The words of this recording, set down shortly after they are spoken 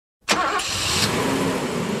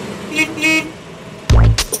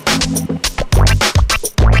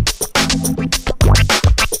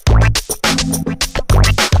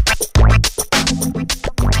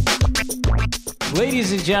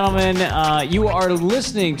gentlemen, you are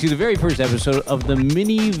listening to the very first episode of the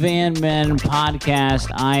Minivan Men podcast.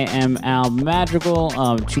 I am Al Madrigal.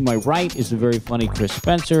 To my right is the very funny Chris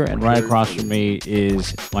Spencer, and right across from me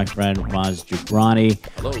is my friend Maz Jobrani.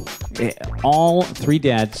 Hello. All three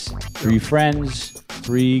dads, three friends,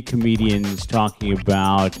 three comedians talking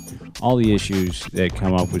about all the issues that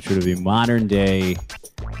come up with sort of a modern-day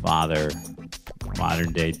father,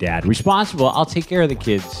 modern-day dad. Responsible, I'll take care of the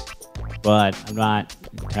kids, but I'm not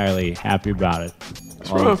entirely happy about it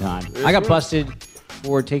all the time. I got busted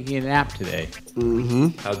for taking a nap today.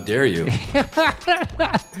 Mm-hmm. How dare you?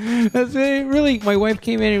 That's it. Really, my wife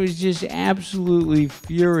came in and was just absolutely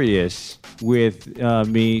furious with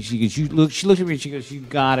me. She looked at me and she goes, "You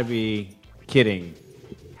gotta be kidding.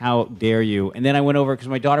 How dare you?" And then I went over because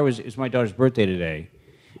it was my daughter's birthday today.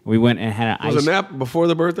 We went and had an Was a nap before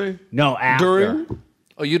the birthday? No, after. During?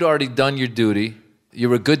 Oh, you'd already done your duty. You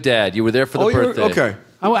were a good dad. You were there for the birthday. Okay.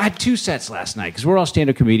 I had two sets last night because we're all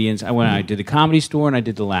stand-up comedians. I did the Comedy Store and I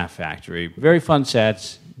did the Laugh Factory. Very fun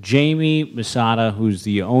sets. Jamie Masada, who's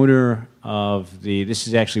the owner of this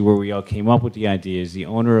is actually where we all came up with the idea, is the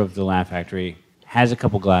owner of the Laugh Factory, has a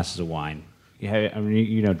couple glasses of wine. I mean,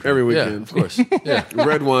 you know. Every weekend. Yeah, of course. Yeah.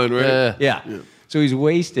 Red wine, right? Yeah. So he's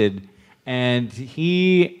wasted. And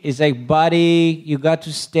he is like, "Buddy, you got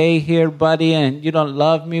to stay here, buddy, and you don't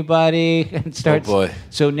love me, buddy." And starts. Oh, boy.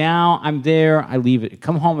 So now I'm there. I leave it.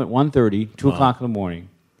 Come home at 1:30, 2 o'clock in the morning.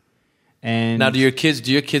 And Now, do your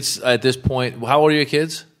kids at this point, how old are your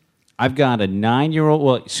kids? I've got a 9-year-old,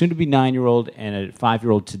 well, soon-to-be 9-year-old, and a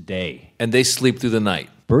 5-year-old today. And they sleep through the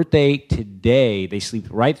night. Birthday today. They sleep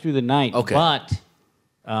right through the night. Okay. But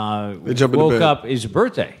They jump into woke bed. up, it's a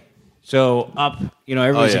birthday. So up,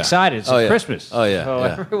 everyone's excited. It's Christmas. Oh, yeah. So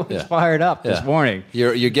Yeah. everyone's Yeah. fired up this Yeah. morning.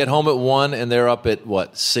 You get home at 1 and they're up at,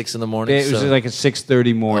 what, 6 in the morning? It was like at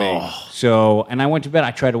 6:30 morning. Oh. So, and I went to bed. I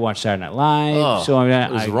tried to watch Saturday Night Live. Oh. So I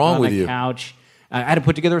What was wrong on with the you? couch. I had to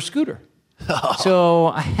put together a scooter. So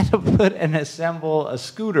I had to assemble a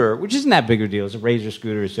scooter, which isn't that big of a deal. It's a Razor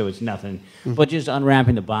scooter, so it's nothing. But just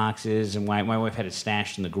unwrapping the boxes, and my wife had it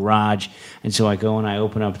stashed in the garage. And so I go and I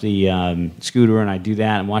open up the scooter, and I do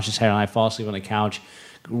that, and watch the Saturday Night. I fall asleep on the couch,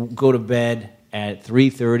 go to bed at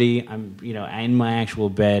 3:30. I'm in my actual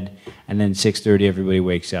bed, and then 6:30 everybody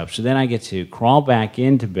wakes up. So then I get to crawl back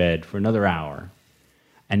into bed for another hour,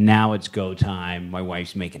 and now it's go time. My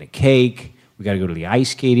wife's making a cake. We got to go to the ice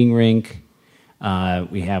skating rink.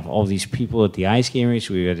 We have all these people at the ice skating rink,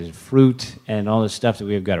 so we got this fruit and all this stuff that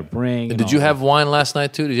we've got to bring. And did you have wine last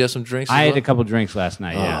night, too? Did you have some drinks? I had a couple drinks last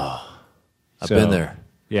night, yeah. I've been there.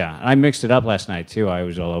 Yeah, and I mixed it up last night, too. I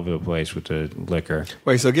was all over the place with the liquor.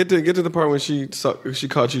 Wait, so get to the part when she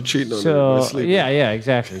caught you cheating on her So, by sleeping. yeah,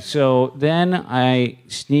 exactly. So then I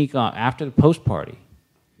sneak off. After the post-party,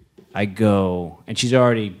 I go, and she's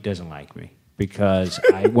already doesn't like me because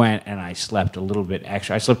I went and I slept a little bit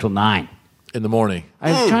extra. I slept till 9. In the morning.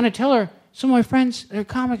 I was trying to tell her, some of my friends, they're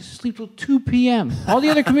comics, sleep till 2 p.m. All the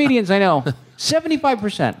other comedians I know,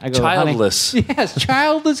 75%. I go, Childless. "Honey," yes,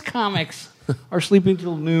 childless comics are sleeping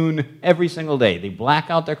till noon every single day. They black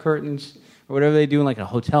out their curtains or whatever they do in like a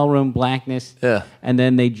hotel room, blackness. Yeah. And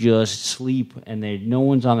then they just sleep, and no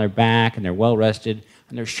one's on their back, and they're well rested,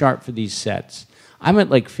 and they're sharp for these sets. I'm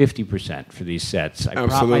at like 50% for these sets. I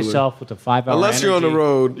prop Absolutely. myself with a 5-hour Unless you're on the energy.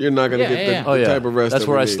 road, you're not going to get yeah. the type of rest That's that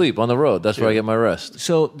where we I need. sleep, on the road. That's where I get my rest.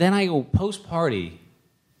 So then I go post-party.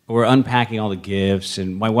 We're unpacking all the gifts,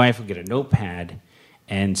 and my wife will get a notepad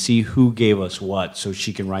and see who gave us what so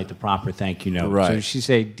she can write the proper thank you note. Right. So she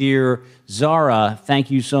say, "Dear Zara,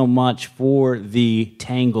 thank you so much for the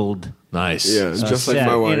Tangled Nice. Yeah, it's just like set."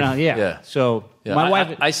 my wife. Yeah. So Yeah, my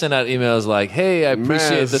wife... I sent out emails like, "Hey, I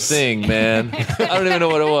appreciate the Mess. thing, man." I don't even know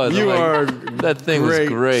what it was. You I'm are like, that thing was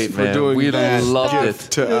great, for man. doing We that loved gift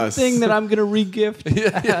it. to the us. thing that I'm going to re-gift.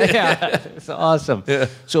 Yeah, it's awesome. Yeah.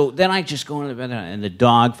 So then I just go into bed, and the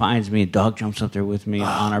dog finds me. A dog jumps up there with me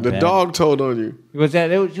on our The bed. dog told on you. Was that?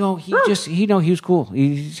 It was, he was cool.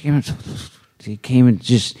 He came and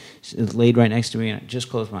just laid right next to me, and I just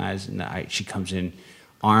closed my eyes, and she comes in,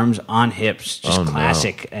 arms on hips, just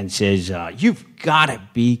classic, and says, "You've got to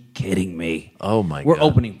be kidding me! Oh my We're God.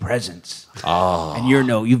 opening presents, and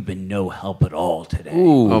you've been no help at all today."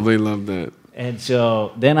 Ooh. Oh, they love that. And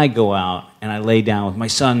so then I go out and I lay down with my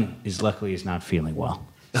son. Luckily is not feeling well.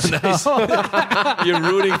 Nice. You're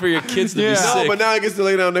rooting for your kids to be No, sick. but now he gets to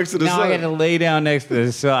lay down next to the Now sun. I got to lay down next to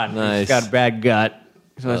the son. Nice. He's got a bad gut.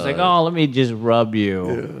 So I was like, "Oh, let me just rub you."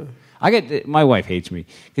 Yeah. My wife hates me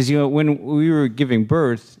because when we were giving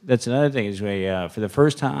birth, that's another thing. Is for the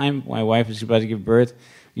first time, my wife was about to give birth.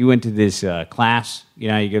 You went to this class. You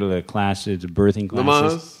go to the class. It's a birthing class.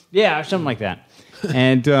 Lamaze? Yeah, or something like that.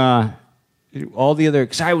 And all the other,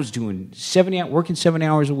 because I was doing working 70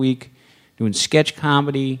 hours a week, doing sketch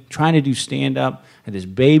comedy, trying to do stand-up, had this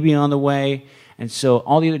baby on the way. And so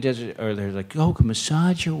all the other dads they're like, oh, can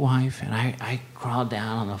massage your wife. And I crawled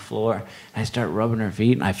down on the floor, and I started rubbing her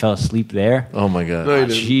feet, and I fell asleep there. Oh, my God. No,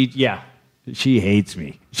 you didn't. She hates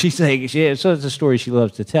me. She's like, so it's a story she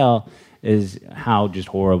loves to tell, is how just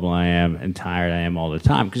horrible I am and tired I am all the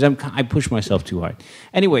time, because I push myself too hard.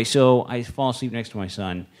 Anyway, so I fall asleep next to my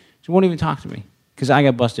son. So he won't even talk to me, because I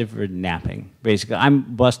got busted for napping, basically. I'm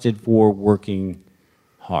busted for working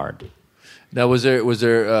hard. Now, was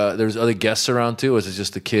there other guests around too, or was it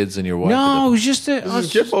just the kids and your wife? No, it was just This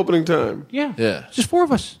is gift opening time. Yeah. Just 4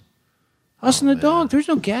 of us. Us and the dog. There's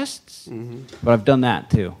no guests. Mm-hmm. But I've done that,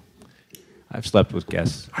 too. I've slept with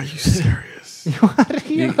guests. Are you serious?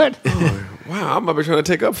 What? Oh, wow, I'm about to be trying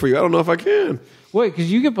to take up for you. I don't know if I can. Wait,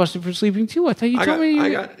 because you get busted for sleeping, too. I thought you told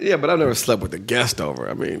me Yeah, but I've never slept with a guest over.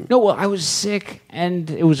 I mean... No, well, I was sick, and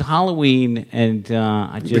it was Halloween, and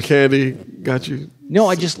I just... The candy got you... No,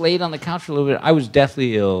 I just laid on the couch for a little bit. I was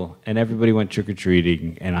deathly ill, and everybody went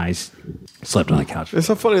trick-or-treating, and I slept on the couch. It's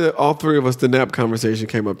so funny that all three of us, the nap conversation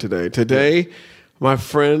came up today. Today, my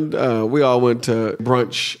friend, we all went to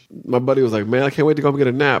brunch. My buddy was like, man, I can't wait to go get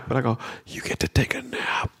a nap. And I go, you get to take a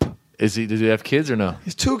nap. Does he have kids or no?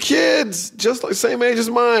 He's 2 kids, just like same age as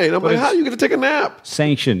mine. I'm like, how do you get to take a nap?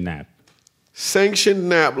 Sanctioned nap. Sanctioned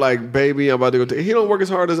nap, like, baby, I'm about to go take. He don't work as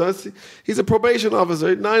hard as us. He's a probation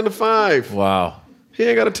officer, 9 to 5. Wow. He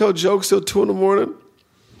ain't got to tell jokes till 2 in the morning.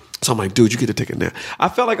 So I'm like, dude, you get to take a nap. I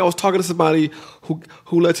felt like I was talking to somebody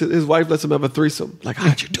who lets his wife lets him have a threesome. Like, how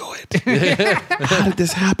did you do it? How did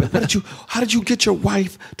this happen? How did you get your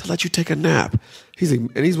wife to let you take a nap? He's like,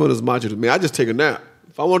 and he's one of those macho to me. I just take a nap.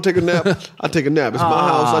 If I want to take a nap, I take a nap. It's my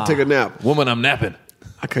house. I take a nap. Woman, I'm napping.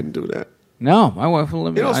 I couldn't do that. No, my wife will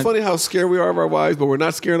live. You know, it's funny how scared we are of our wives, but we're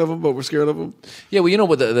not scared of them, but we're scared of them. Yeah, well, you know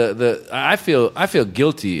what? I feel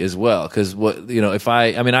guilty as well, because if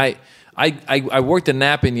I worked a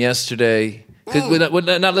nap in yesterday.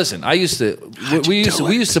 Now listen, we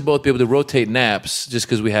used to both be able to rotate naps just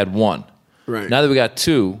because we had one. Right. Now that we got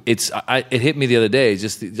 2, it hit me the other day.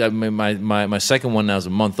 My second one now is a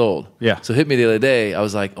month old. Yeah. So it hit me the other day. I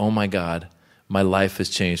was like, oh my God, my life has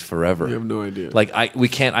changed forever. You have no idea. Like we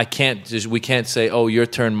can't say, oh, your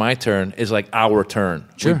turn, my turn. It's like our turn.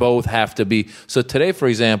 Sure. We both have to be. So today, for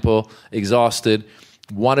example, exhausted,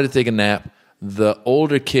 wanted to take a nap. The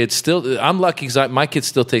older kid I'm lucky because my kid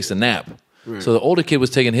still takes a nap. Right. So the older kid was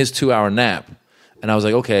taking his 2-hour nap. And I was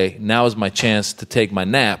like, okay, now is my chance to take my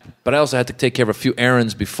nap. But I also had to take care of a few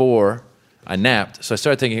errands before I napped. So I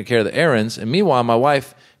started taking care of the errands. And meanwhile, my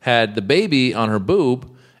wife had the baby on her boob,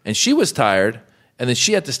 and she was tired. And then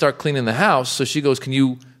she had to start cleaning the house. So she goes, can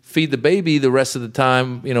you feed the baby the rest of the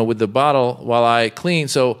time, with the bottle while I clean?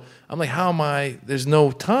 So I'm like, how am I? There's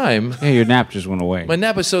no time. Yeah, your nap just went away. My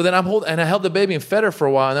nap is so then I held the baby and fed her for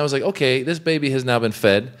a while. And I was like, okay, this baby has now been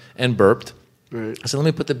fed and burped. Right. I said, let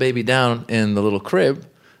me put the baby down in the little crib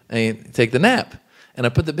and take the nap. And I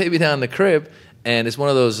put the baby down in the crib, and it's one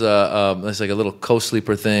of those, it's like a little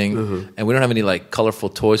co-sleeper thing, and we don't have any like colorful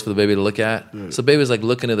toys for the baby to look at. So the baby's like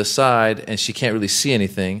looking to the side, and she can't really see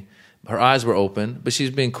anything. Her eyes were open, but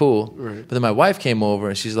she's being cool. Right. But then my wife came over,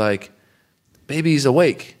 and she's like, baby's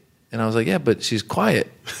awake. And I was like, yeah, but she's quiet.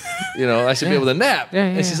 I should be able to nap.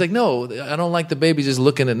 And she's like, no, I don't like the baby just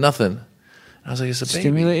looking at nothing. I was like, it's a baby.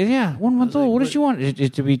 Stimulated, yeah. 1 month old. What did you want?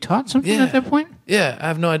 To be taught something at that point? Yeah, I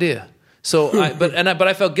have no idea. So, but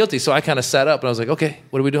I felt guilty, so I kind of sat up and I was like, okay,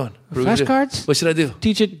 what are we doing? Flashcards? What should I do?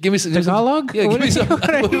 Teach it. Give me some Tagalog? Yeah, give me some. What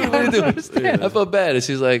are you doing? Understand. I felt bad, and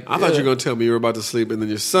she's like, I thought you were going to tell me you were about to sleep, and then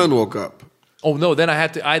your son woke up. oh no, then I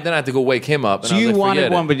had to go wake him up. And So I was you like, wanted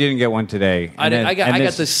forget one, it. but you didn't get one today. I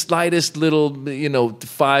got the slightest little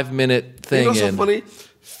 5-minute thing. You know what's so in. funny?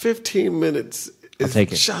 15 minutes is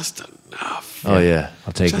take it. just enough. Oh yeah.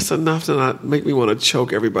 I'll take Just it. enough to not make me want to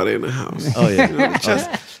choke everybody in the house. Oh yeah.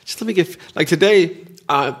 Just let me get, like today,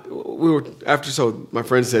 so my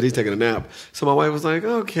friend said he's taking a nap. So my wife was like,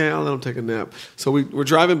 okay, I'll let him take a nap. So we're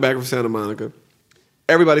driving back from Santa Monica.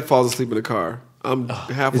 Everybody falls asleep in the car. I'm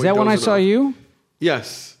halfway. Is that when I dozing saw off. you?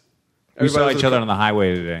 Yes. We saw was each in other the on the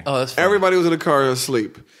highway today. Oh, that's fine. Everybody was in the car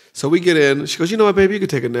asleep. So we get in. She goes, you know what, baby, you can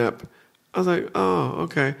take a nap. I was like, oh,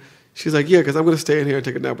 okay. She's like, yeah, because I'm going to stay in here and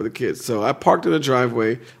take a nap with the kids. So I parked in the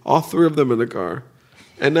driveway, all 3 of them in the car.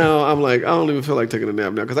 And now I'm like, I don't even feel like taking a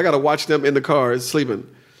nap now because I got to watch them in the car sleeping.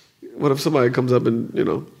 What if somebody comes up and,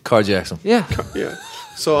 Carjacks them. Yeah. yeah.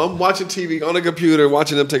 So I'm watching TV on the computer,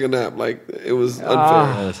 watching them take a nap. Like, it was unfair.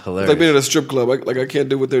 That's It's hilarious. like being at a strip club. Like I can't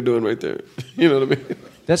do what they're doing right there. You know what I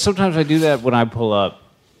mean? Sometimes I do that when I pull up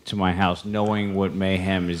to my house knowing what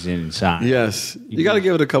mayhem is inside. Yes. You got to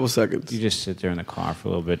give it a couple seconds. You just sit there in the car for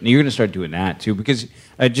a little bit. And you're going to start doing that, too. Because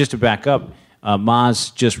just to back up,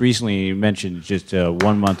 Maz just recently mentioned just a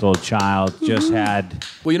 1-month-old child just had...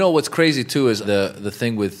 Well, you know what's crazy, too, is the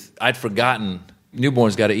thing with... I'd forgotten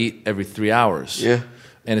newborns got to eat every 3 hours. Yeah.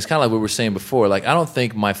 And it's kind of like what we were saying before. Like, I don't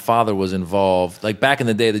think my father was involved. Like, back in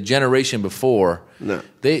the day, the generation before, No.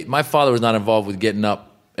 My father was not involved with getting up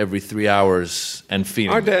every 3 hours and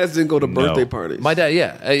feeding. Our dads didn't go to birthday No. parties. My dad,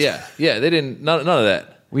 yeah. They didn't, none of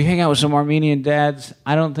that. We hang out with some Armenian dads.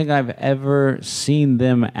 I don't think I've ever seen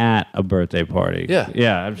them at a birthday party. Yeah.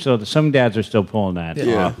 Yeah. So some dads are still pulling that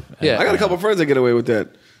Yeah. off. Yeah. I got a couple friends that get away with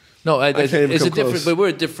that. No, can't even it's a come different, close. but we're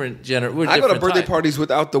a different generation. I go to birthday parties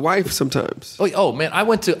without the wife sometimes. Oh man, I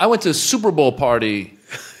went to a Super Bowl party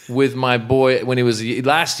with my boy when he was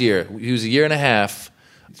last year. He was a year and a half.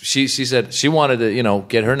 She said she wanted to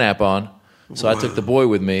get her nap on, so I took the boy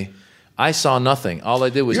with me. I saw nothing. All I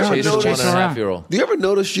did was You ever chase a notice- 1.5-year-old. Do you ever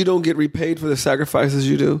notice you don't get repaid for the sacrifices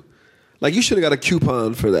you do? Like, you should have got a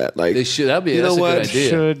coupon for that. Like, They should. That's a know good what? idea.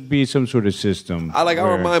 Should be some sort of system. I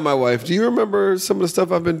where- remind my wife, do you remember some of the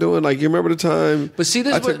stuff I've been doing? Like, you remember the time? But see,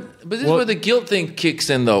 this is Well- where the guilt thing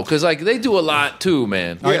kicks in, though, because like they do a lot too,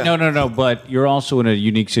 man. All right, Yeah. no. But you're also in a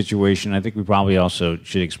unique situation. I think we probably also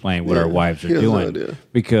should explain what Yeah, our wives he are has no doing. idea.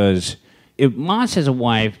 Because if Maz has a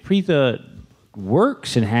wife, Preetha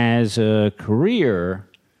works and has a career,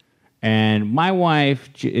 and my wife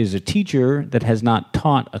is a teacher that has not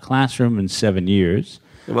taught a classroom in 7 years.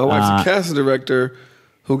 And my wife's a casting director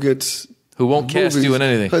who gets... Who won't cast you in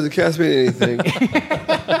anything? Doesn't cast me in anything.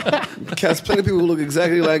 Cast plenty of people who look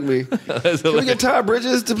exactly like me. Can we get Ty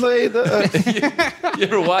Bridges to play the... You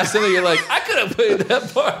ever watch something? You're like, I could have played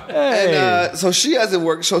that part. And so she hasn't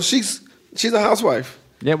worked. So she's a housewife.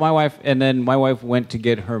 Yeah, my wife went to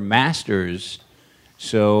get her master's,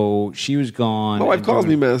 so she was gone. My wife and calls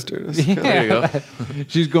me doing- master. That's kinda- There you go.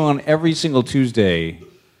 She's gone every single Tuesday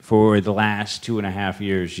for the last 2.5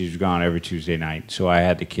 years. She's gone every Tuesday night. So I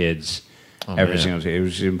had the kids every man. single day. It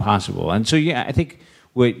was impossible. And so, yeah, I think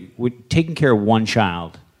with taking care of one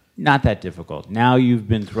child, not that difficult. Now you've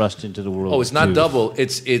been thrust into the world. Oh, it's not of two. double.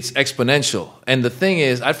 It's exponential. And the thing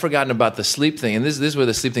is, I'd forgotten about the sleep thing. And this is where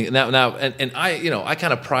the sleep thing. Now, and I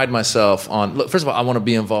kind of pride myself on. Look, first of all, I want to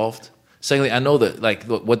be involved. Secondly, I know that like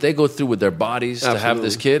what they go through with their bodies to have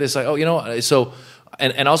this kid. It's like, so.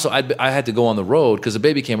 And also, I had to go on the road because the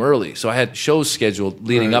baby came early. So I had shows scheduled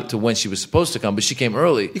leading up to when she was supposed to come, but she came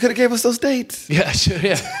early. You could have gave us those dates. Yeah, sure,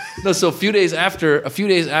 yeah. No, so a few days after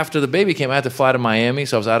the baby came, I had to fly to Miami,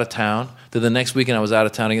 so I was out of town. Then the next weekend, I was out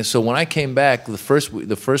of town again. So when I came back, the first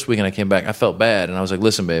weekend I came back, I felt bad, and I was like,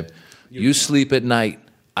 "Listen, babe, you sleep at night.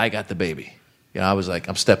 I got the baby." I was like,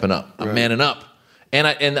 "I'm stepping up. I'm manning up." And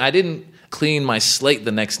I didn't clean my slate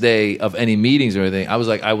the next day of any meetings or anything. I was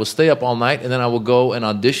like, I will stay up all night, and then I will go and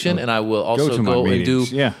audition, and I will also to my go and do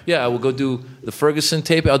meetings, yeah. I will go do the Ferguson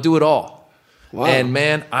tape. I'll do it all. Wow. And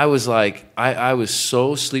man, I was like, I was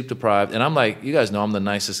so sleep deprived, and I'm like, you guys know I'm the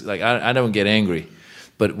nicest. Like I don't get angry,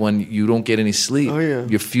 but when you don't get any sleep,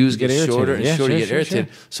 your fuse gets irritated. shorter and Yeah, shorter. You sure, get irritated.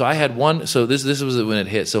 So I had one. So this was when it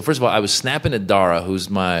hit. So first of all, I was snapping at Dara, who's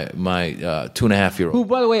my 2.5-year-old. Who,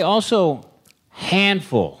 by the way, also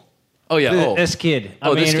handful. Oh yeah, This kid.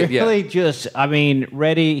 Oh, this kid, yeah. really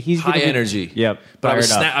ready. He's high gonna be, energy. Yep. But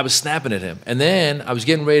fired up. I was snapping at him. And then I was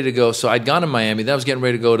getting ready to go. So I'd gone to Miami. Then I was getting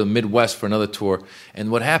ready to go to the Midwest for another tour.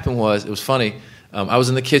 And what happened was, it was funny. I was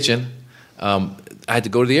in the kitchen. I had to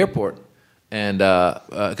go to the airport. And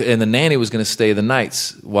the nanny was going to stay the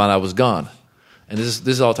nights while I was gone. And this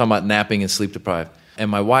is all talking about napping and sleep deprived. And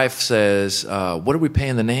my wife says, what are we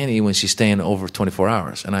paying the nanny when she's staying over 24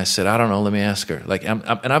 hours? And I said, I don't know. Let me ask her. Like, and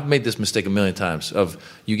I've made this mistake a million times of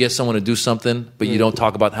you get someone to do something, but you don't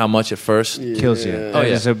talk about how much at first. Kills you. Oh,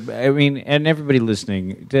 yeah. And everybody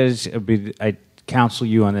listening, I counsel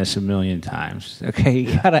you on this a million times. Okay,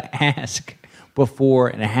 you gotta ask before,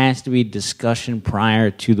 and it has to be discussion prior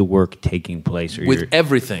to the work taking place. With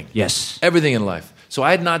everything. Yes. Everything in life. So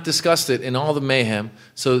I had not discussed it in all the mayhem.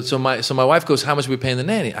 So my wife goes, how much are we paying the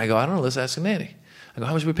nanny? I go, I don't know, let's ask the nanny. I go,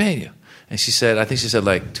 how much are we paying you? And she said, I think she said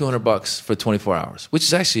like $200 for 24 hours, which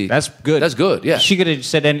is actually... That's good. That's good, yeah. She could have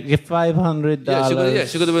said $500. Yeah,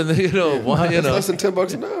 she could have been, That's less than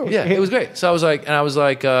 $10 an hour. Yeah, it was great. So I was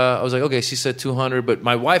like, okay, she said 200, but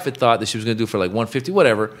my wife had thought that she was going to do it for like 150,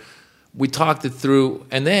 whatever. We talked it through,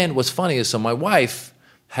 and then what's funny is, so my wife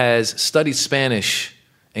has studied Spanish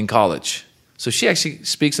in college. So she actually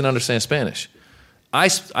speaks and understands Spanish. I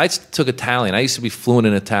took Italian. I used to be fluent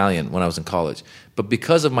in Italian when I was in college. But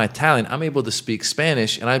because of my talent, I'm able to speak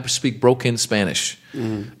Spanish, and I speak broken Spanish.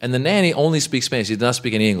 And the nanny only speaks Spanish. She does not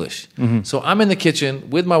speak any English. So I'm in the kitchen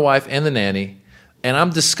with my wife and the nanny, and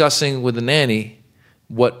I'm discussing with the nanny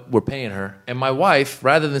what we're paying her. And my wife,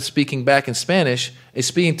 rather than speaking back in Spanish, is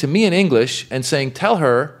speaking to me in English and saying, tell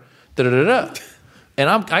her, da-da-da-da. And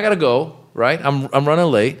I got to go, right? I'm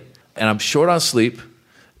running late, and I'm short on sleep.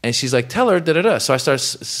 And she's like, tell her, da-da-da. So I start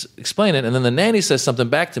explaining, and then the nanny says something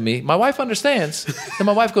back to me. My wife understands. And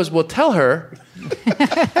my wife goes, well, tell her.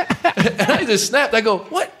 And I just snapped. I go,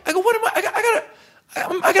 what? I go, what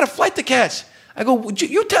am I got a flight to catch. I go,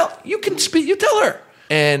 you can speak, you tell her.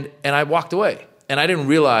 And I walked away. And I didn't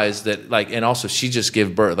realize that, like, and also she just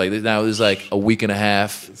gave birth. Like, now it was like a week and a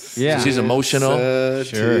half. Yeah. She's emotional.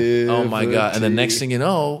 Sure. Oh, my God. And the next thing you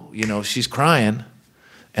know, she's crying.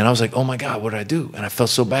 And I was like, oh, my God, what did I do? And I felt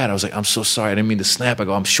so bad. I was like, I'm so sorry. I didn't mean to snap. I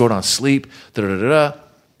go, I'm short on sleep. Da-da-da-da.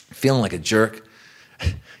 Feeling like a jerk.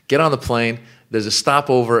 Get on the plane. There's a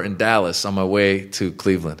stopover in Dallas on my way to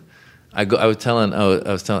Cleveland. I was telling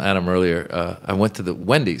Adam earlier, I went to the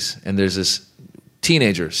Wendy's, and there's this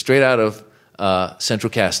teenager straight out of Central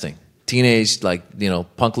Casting. Teenage,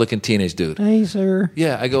 punk-looking teenage dude. Hey, sir.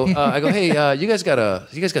 Yeah, I go, hey, you guys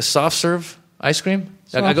got soft serve ice cream?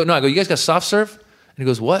 I go, you guys got soft serve? And he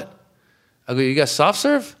goes, what? I go, you got soft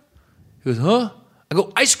serve? He goes, huh? I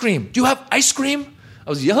go, ice cream. Do you have ice cream? I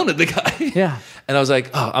was yelling at the guy. Yeah. And I was like,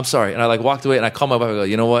 oh, I'm sorry. And I walked away, and I called my wife. I go,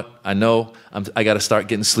 you know what? I know I got to start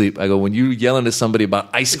getting sleep. I go, when you yelling at somebody about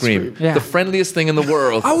ice cream, Yeah. the friendliest thing in the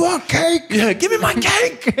world. I want cake. Yeah, give me my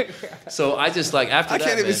cake. So I just after I that,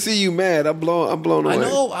 can't even man, see you mad. I'm blown away. I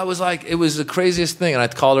know. I was like, it was the craziest thing. And I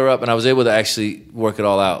called her up, and I was able to actually work it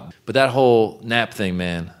all out. But that whole nap thing,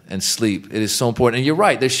 man, and sleep, it is so important. And you're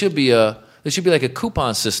right. There should be like a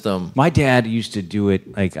coupon system. My dad used to do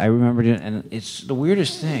it. Like, I remember it, and it's the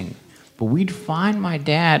weirdest thing. But we'd find my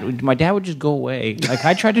dad. My dad would just go away. Like,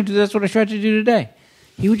 I tried to do. That's what I tried to do today.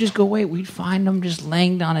 He would just go away. We'd find him just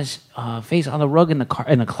laying on his face on the rug in the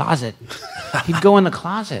closet. He'd go in the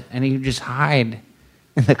closet, and he'd just hide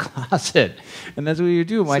in the closet. And that's what he would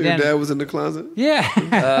do. My So your dad was in the closet? Yeah.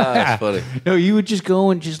 That's funny. No, you would just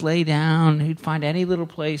go and just lay down. He'd find any little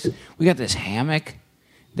place. We got this hammock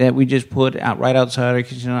that we just put out right outside our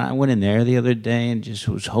kitchen. I went in there the other day and just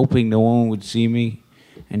was hoping no one would see me.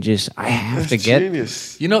 And just, I have That's to get.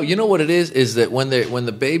 genius. You know what it is that when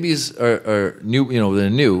the babies are new, they're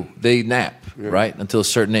new, they nap, right, until a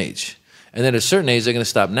certain age. And then at a certain age, they're going to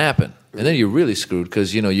stop napping. And then you're really screwed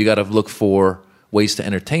because, you got to look for ways to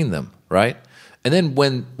entertain them, right? And then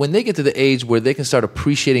when they get to the age where they can start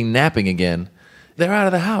appreciating napping again, they're out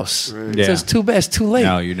of the house. Right. Yeah. So it's too bad. It's too late.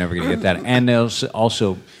 No, you're never going to get that. And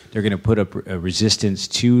also, they're going to put up a resistance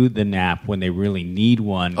to the nap when they really need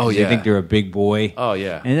one. Oh, They yeah. think they're a big boy. Oh,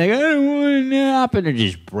 yeah. And they're like, I don't want to nap. And they're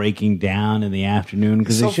just breaking down in the afternoon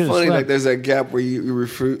because It's they so should have funny. slept. Like there's that gap where you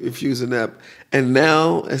refuse a nap, and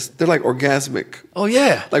now they're like orgasmic. Oh,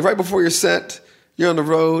 yeah. Like right before your set, you're on the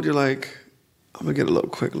road. You're like, I'm gonna get a little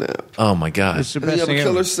quick nap. Oh, my God. It's the And then best you have thing a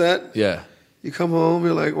killer ever. set. Yeah. You come home.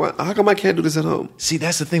 You're like, well, how come I can't do this at home? See,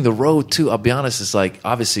 that's the thing. The road, too, I'll be honest, it's like,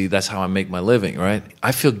 obviously, that's how I make my living, right?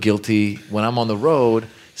 I feel guilty when I'm on the road,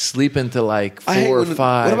 sleeping to like I hate 4 or when-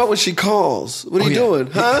 5. What about when she calls? What are you yeah.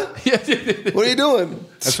 doing? Huh? Yeah. What are you doing?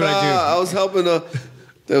 That's what I do. I was helping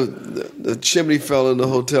the chimney fell in the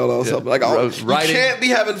hotel. I was helping. Like, I was you riding- can't be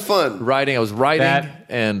having fun. I was writing, That-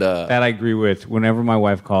 and That I agree with. Whenever my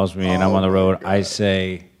wife calls me and I'm on the road, I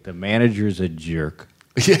say, the manager's a jerk.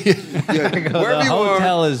 Yeah, The wherever you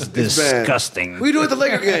hotel are, is it's bad. disgusting. What are you doing at the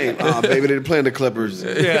Laker game? Oh, baby, they're playing the Clippers.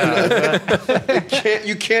 You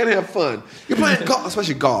can't have fun. You're playing golf,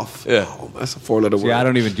 especially golf. Yeah. Oh, that's a 4-letter word. See, I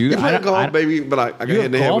don't even do You're that. playing golf, baby, but I got You hit have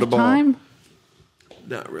in the head with golf a ball. time?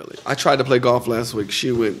 Not really. I tried to play golf last week.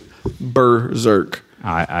 She went berserk.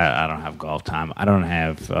 I don't have golf time. I don't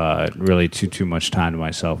have really too much time to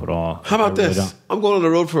myself at all. How about I really this? don't. I'm going on the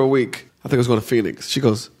road for a week. I think I was going to Phoenix. She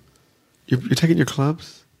goes, You're taking your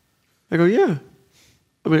clubs? I go, yeah.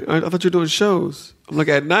 I mean, I thought you were doing shows. I'm like,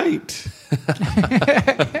 at night.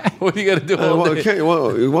 what do you got to do all day?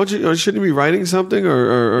 Okay, shouldn't you be writing something?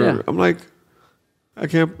 Or Yeah. I'm like, I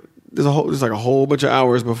can't. There's like a whole bunch of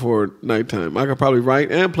hours before nighttime. I could probably write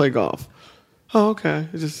and play golf. Oh, okay.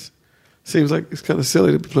 It just seems like it's kind of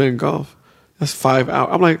silly to be playing golf. That's 5 hours.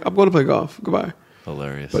 I'm like, I'm going to play golf. Goodbye.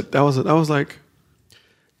 Hilarious. But that was like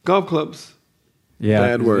golf clubs. Yeah,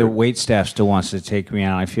 Bad word. the wait staff still wants to take me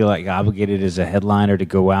out. I feel like obligated as a headliner to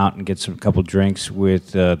go out and get some couple drinks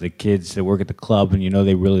with the kids that work at the club, and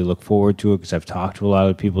they really look forward to it because I've talked to a lot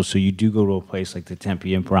of people. So you do go to a place like the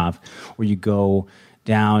Tempe Improv, where you go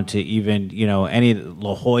down to even any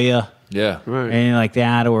La Jolla Yeah. Right. anything like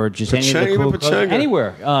that, or just any of the Pachanga, cool clubs. Pachanga.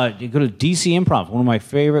 Anywhere. You go to DC Improv, one of my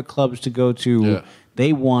favorite clubs to go to. Yeah.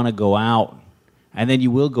 They want to go out, and then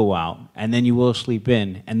you will go out, and then you will sleep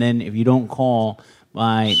in, and then if you don't call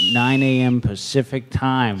by 9 a.m. Pacific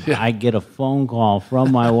time, I get a phone call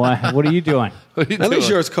from my wife. What are you doing? What are you At least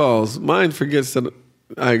doing? yours calls. Mine forgets that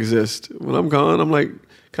I exist. When I'm gone, I'm like,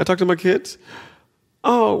 can I talk to my kids?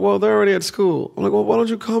 Oh, well, they're already at school. I'm like, well, why don't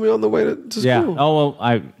you call me on the way to school? Yeah. Oh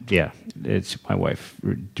well, it's my wife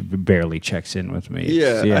barely checks in with me.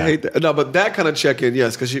 Yeah, I hate that. No, but that kind of check-in,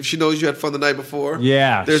 yes, because she knows you had fun the night before.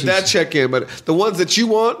 Yeah, There's that check-in, but the ones that you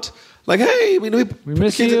want, like, hey, we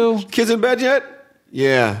miss kids you. Kids in bed yet?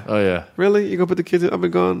 Yeah. Oh, yeah. Really? You gonna put the kids in? I've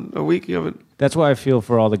been gone a week. You haven't? That's why I feel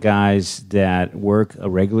for all the guys that work a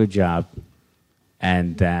regular job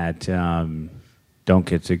and that don't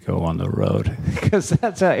get to go on the road, because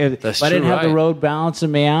that's how. If I didn't true, have the right. road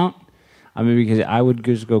balancing me out, I mean, because I would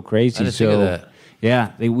just go crazy. I didn't think of that.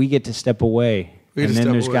 Yeah, we get to step away, We get and to then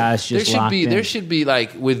step there's away. guys just locked in. There should be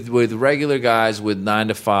like with regular guys with 9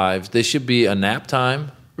 to 5s. There should be a nap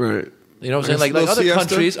time. Right. You know what I'm saying? Like Like a other little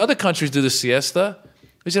siesta? other countries do the siesta.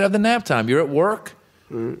 We should have the nap time. You're at work,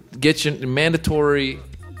 get your mandatory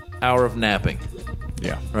hour of napping,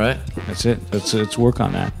 Yeah, right? that's it. Let's work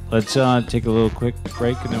on that. Let's take a little quick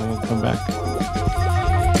break, and then we'll come back.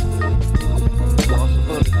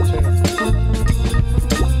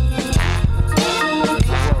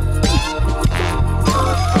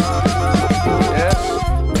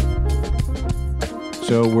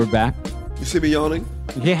 So we're back. You see me yawning?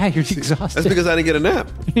 Yeah, you're That's exhausted. because I didn't get a nap.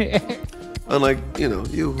 Unlike, you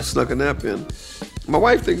who snuck a nap in. My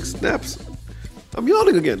wife thinks naps. I'm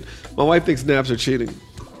yawning again. My wife thinks naps are cheating.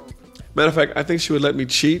 Matter of fact, I think she would let me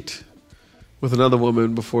cheat with another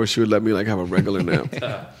woman before she would let me have a regular nap.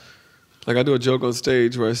 Like I do a joke on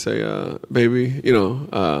stage where I say, baby,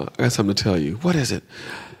 I got something to tell you. What is it?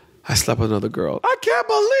 I slept with another girl. I can't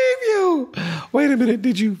believe you. Wait a minute.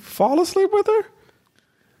 Did you fall asleep with her?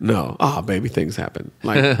 No. Oh, baby, things happen.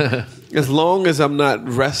 Like, as long as I'm not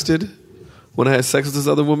rested when I had sex with this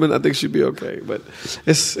other woman, I think she'd be okay. But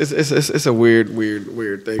it's a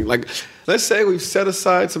weird thing. Like, let's say we've set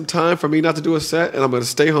aside some time for me not to do a set, and I'm going to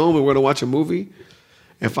stay home and we're going to watch a movie.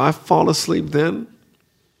 If I fall asleep then,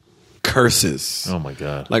 curses. Oh my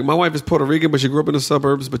God. Like, my wife is Puerto Rican, but she grew up in the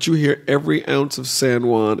suburbs, but you hear every ounce of San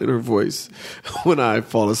Juan in her voice when I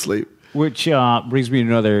fall asleep. Which brings me to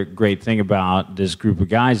another great thing about this group of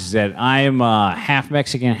guys is that I am half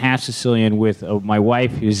Mexican, half Sicilian with my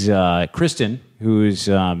wife, who's Kristen, who's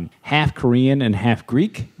half Korean and half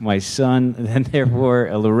Greek. My son, then therefore,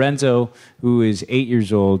 Lorenzo, who is 8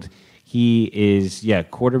 years old. He is,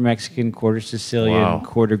 quarter Mexican, quarter Sicilian, Wow.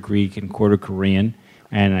 quarter Greek, and quarter Korean.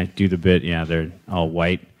 And I do the bit, they're all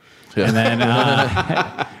white. And then,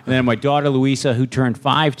 and then my daughter Luisa, who turned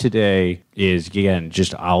 5 today, is again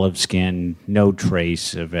just olive skin, no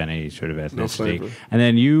trace of any sort of ethnicity. flavor. And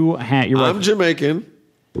then your wife. I'm Jamaican,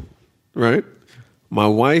 right? My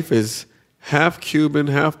wife is half Cuban,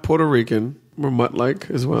 half Puerto Rican. We're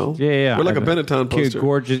mutt-like as well. Yeah. We're like a Benetton poster.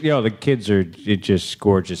 Gorgeous. The kids are just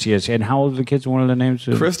gorgeous. Yes. And how old are the kids? One of the names?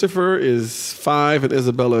 Christopher is 5 and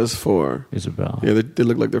Isabella is 4. Isabel. Yeah, they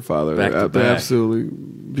look like their father. Back to They're back. absolutely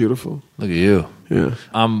beautiful. Look at you. Yeah.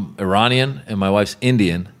 I'm Iranian and my wife's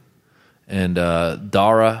Indian, and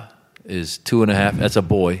Dara is 2.5. That's a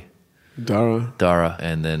boy, Dara.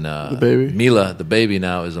 and then the baby? Mila, the baby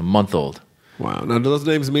now is a month old. Wow. Now, do those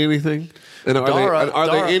names mean anything? And are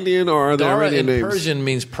Dara- they Indian or are they Dara Iranian in names? Persian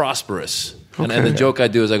means prosperous. Okay. And the joke I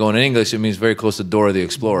do is I go in English, it means very close to Dora the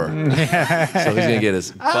Explorer. So he's going to get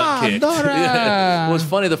his butt kicked. Dora! Yeah. Well, it's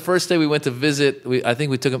funny, the first day we went to visit, I think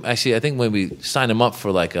we took him, actually, I think when we signed him up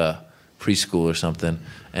for like a preschool or something,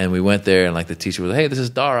 and we went there and like the teacher was like, hey, this is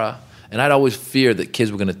Dara. And I'd always feared that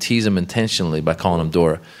kids were going to tease him intentionally by calling him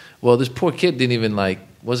Dora. Well, this poor kid didn't even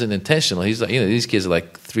wasn't intentional. He's like, these kids are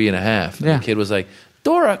like 3.5. And Yeah. the kid was like,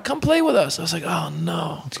 Dora, come play with us. I was like, oh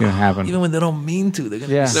no. It's going to happen. Even when they don't mean to, they're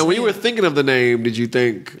gonna. Yeah. Now, when you were thinking of the name, did you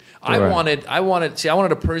think... I Right.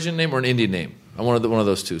 wanted a Persian name or an Indian name. I wanted one of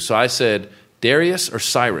those two. So I said Darius or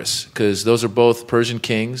Cyrus, because those are both Persian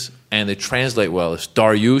kings, and they translate well. It's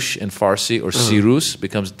Daryush in Farsi, or Cyrus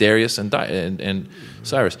becomes Darius and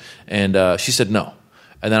Cyrus. And she said no.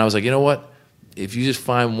 And then I was like, you know what? If you just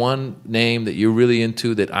find one name that you're really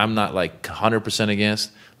into that I'm not like 100% against,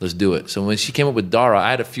 let's do it. So when she came up with Dara, I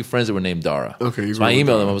had a few friends that were named Dara. Okay, you so I grew up with emailed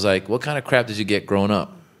them. Dara. I was like, what kind of crap did you get growing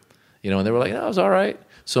up? And they were like, no, it was all right.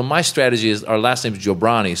 So my strategy is our last name is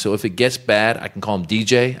Jobrani. So if it gets bad, I can call him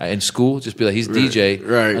DJ in school. Just be like, he's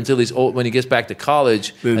DJ until he's old. When he gets back to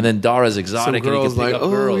college, and then Dara's exotic, and he can pick up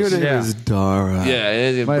girls. Your name is Dara. Yeah,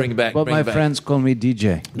 and bring it back. But bring my it back. friends call me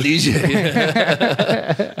DJ. DJ.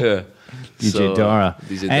 Yeah. DJ So, Dara.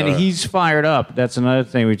 DJ And Dara. he's fired up. That's another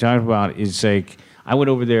thing we talked about is like, I went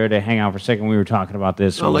over there to hang out for a second. We were talking about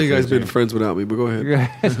this. I don't like you guys being friends without me, but go ahead.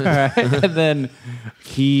 And then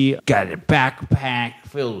he got a backpack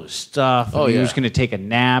filled with stuff. Oh, and he yeah. was going to take a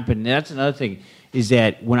nap. And that's another thing is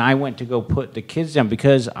that when I went to go put the kids down,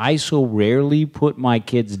 because I so rarely put my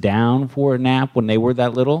kids down for a nap when they were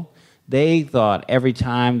that little, they thought every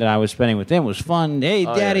time that I was spending with them was fun. Hey,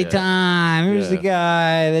 daddy yeah. time. Here's the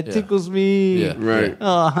guy that tickles me. Yeah. Right.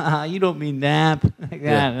 Oh, you don't mean nap. Like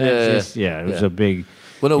that. That's Yeah. just, it was a big.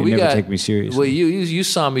 Well, no, they we never got. take me seriously. Well, you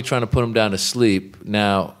saw me trying to put him down to sleep.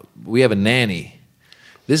 Now we have a nanny.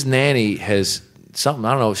 This nanny has something.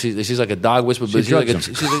 I don't know. She's like a dog whisperer, but drugs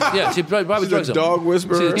she probably She's drugs a him. dog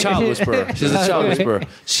whisperer. She's a child whisperer. She's a child whisperer.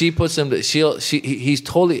 She puts him. He's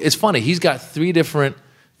totally. It's funny. He's got 3 different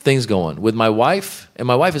things going with my wife, and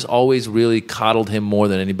my wife has always really coddled him more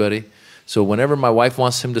than anybody. So whenever my wife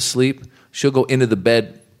wants him to sleep, she'll go into the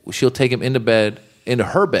bed. She'll take him into bed, into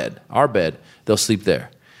her bed, our bed. They'll sleep there.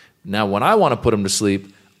 Now, when I want to put him to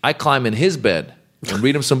sleep, I climb in his bed and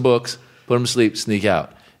read him some books, put him to sleep, sneak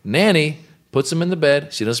out. Nanny puts him in the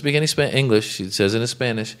bed. She doesn't speak any English. She says it in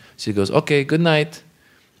Spanish. She goes, "Okay, good night,"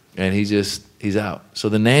 and he's out. So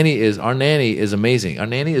our nanny is amazing. Our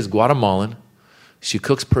nanny is Guatemalan. She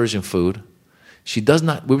cooks Persian food. She does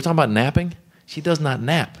not. We were talking about napping. She does not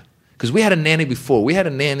nap because we had a nanny before. We had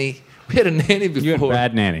a nanny before. You had a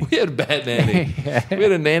bad nanny. We had a bad nanny. We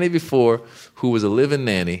had a nanny before who was a live-in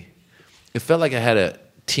nanny. It felt like I had a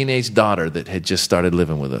teenage daughter that had just started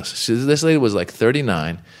living with us. This lady was like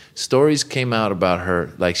 39. Stories came out about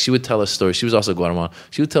her. Like she would tell us stories. She was also Guatemalan.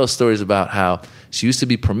 She would tell us stories about how she used to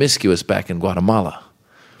be promiscuous back in Guatemala.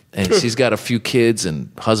 And she's got a few kids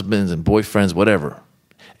and husbands and boyfriends, whatever.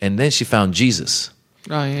 And then she found Jesus.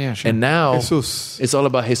 Oh, yeah, sure. And now Jesus. it's all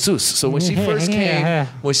about Jesus. So when she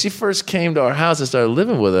first came to our house and started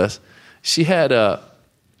living with us, she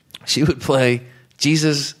would play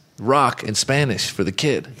Jesus rock in Spanish for the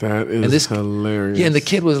kid. That is hilarious. Yeah, and the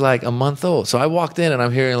kid was like a month old. So I walked in and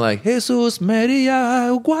I'm hearing like, Jesus,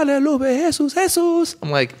 Maria, Guadalupe, Jesus, Jesus.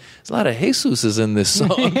 I'm like, there's a lot of Jesuses in this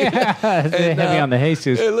song. Heavy on the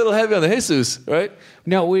Jesus. A little heavy on the Jesus, right?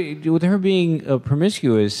 Now, with her being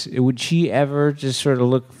promiscuous, would she ever just sort of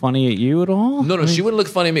look funny at you at all? No, she wouldn't look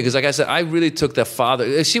funny at me because, like I said, I really took that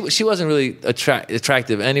father. She wasn't really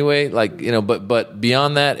attractive anyway. Like but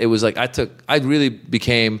beyond that, it was like I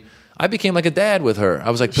became like a dad with her. I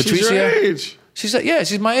was like, Patricia. She's your age. She said, yeah,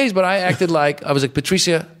 she's my age, but I acted like I was like,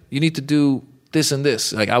 Patricia, you need to do this and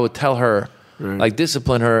this. Like I would tell her. Right. Like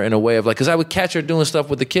discipline her in a way of like, because I would catch her doing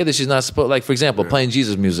stuff with the kid that she's not supposed. Like for example, playing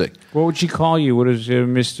Jesus music. What would she call you? What is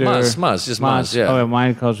Mr. Maz, yeah. Oh,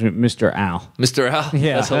 mine calls me Mr. Al. Mr. Al.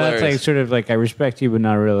 Yeah, That's hilarious. like sort of like I respect you, but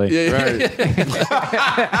not really. Yeah, right.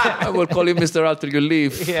 I will call you Mr. Al till you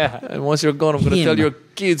leave. Yeah. And once you're gone, I'm going to tell your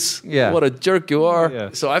kids what a jerk you are. Yeah.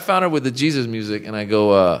 So I found her with the Jesus music, and I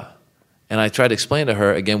go, and I tried to explain to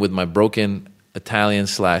her again with my broken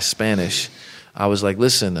Italian/Spanish. I was like,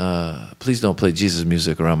 listen, please don't play Jesus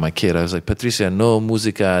music around my kid. I was like, Patricia, no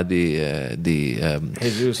música de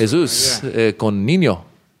Jesus con niño,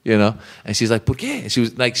 you know? And she's like, ¿por qué? And she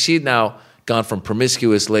was like, she'd now gone from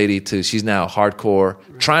promiscuous lady to she's now hardcore,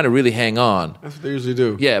 trying to really hang on. That's what they usually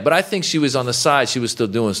do. Yeah, but I think she was on the side. She was still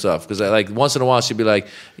doing stuff because like once in a while she'd be like,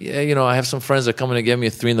 yeah, you know, I have some friends that are coming to get me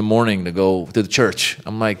at 3 a.m. to go to the church.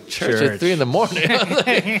 I'm like, church at 3 a.m.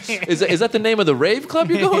 Is that the name of the rave club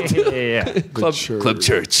you're going to? Yeah. Club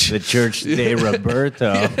Church. The Church de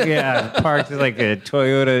Roberto. Yeah, parked like a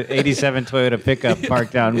 87 Toyota pickup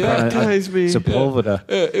parked out in front of Sepulveda.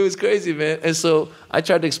 It was crazy, man. And so I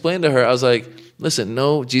tried to explain to her. I was like, listen,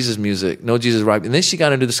 no Jesus music, no Jesus rock. And then she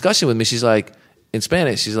got into a discussion with me. She's like, in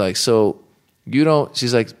Spanish, she's like, so you don't,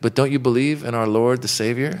 she's like, but don't you believe in our Lord, the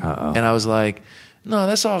Savior? Uh-oh. And I was like, no,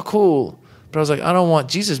 that's all cool. But I was like, I don't want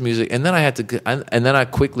Jesus music. And then I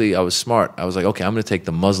was smart. I was like, okay, I'm going to take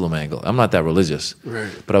the Muslim angle. I'm not that religious. Right.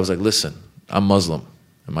 But I was like, listen, I'm Muslim.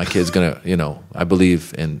 And my kid's going to, I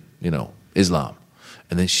believe in, Islam.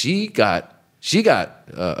 And then she got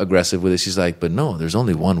aggressive with it. She's like, but no, there's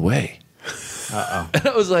only one way. Uh-oh.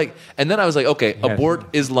 And then I was like, okay, abort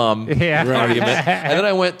Islam argument. And then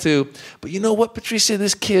I went to, but you know what, Patricia,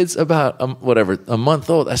 this kid's about, a month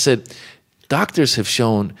old. I said, doctors have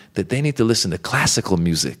shown that they need to listen to classical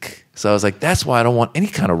music. So I was like, that's why I don't want any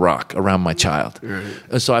kind of rock around my child. Right.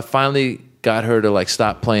 And so I finally got her to like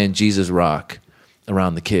stop playing Jesus rock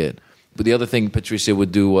around the kid. But the other thing Patricia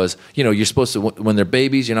would do was, you're supposed to, when they're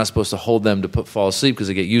babies, you're not supposed to hold them to fall asleep because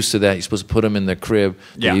they get used to that. You're supposed to put them in their crib.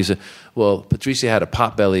 Yeah. Well, Patricia had a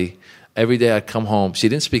pot belly. Every day I'd come home. She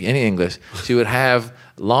didn't speak any English. She would have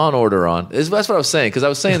Law and Order on. That's what I was saying, because I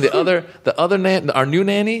was saying the other our new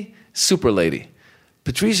nanny, super lady.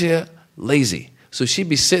 Patricia, lazy. So she'd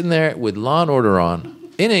be sitting there with Law and Order on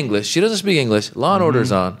in English. She doesn't speak English. Law and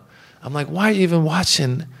Order's on. I'm like, why are you even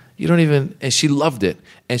watching? You don't even, and she loved it.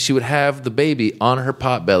 And she would have the baby on her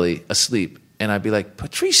pot belly asleep. And I'd be like,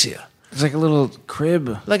 Patricia. It's like a little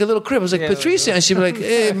crib. Like a little crib. I was like, Patricia. And she'd be like,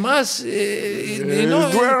 hey, mas,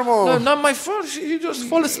 no, not my fault. You just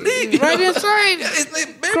fall asleep. Right inside.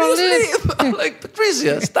 Baby asleep. I'm like,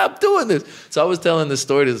 Patricia, stop doing this. So I was telling this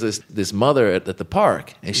story to this mother at the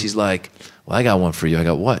park. And she's like, well, I got one for you. I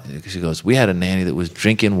got what? She goes, we had a nanny that was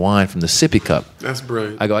drinking wine from the sippy cup. That's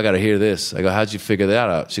brilliant. I go, I got to hear this. I go, how'd you figure that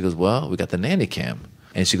out? She goes, well, we got the nanny cam.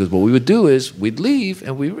 And she goes, what we would do is we'd leave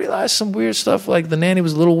and we realized some weird stuff, like the nanny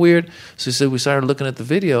was a little weird. So she said we started looking at the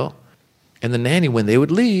video, and the nanny, when they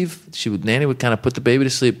would leave, nanny would kind of put the baby to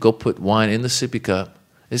sleep, go put wine in the sippy cup.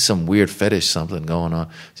 There's some weird fetish something going on.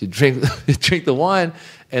 She'd drink the wine,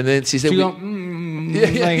 and then she said, and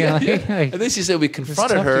then she said we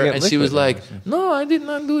confronted her, and she was like, no, I did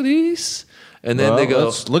not do this. And then they go,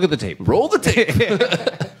 let's look at the tape. Roll the tape.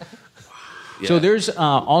 Yeah. So there's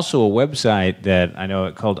also a website that I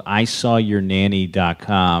know called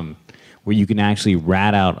ISawYourNanny.com where you can actually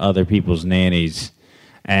rat out other people's nannies.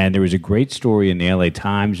 And there was a great story in the LA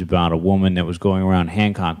Times about a woman that was going around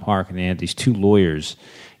Hancock Park, and they had these two lawyers.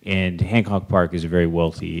 And Hancock Park is a very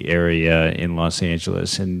wealthy area in Los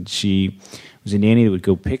Angeles. And she was a nanny that would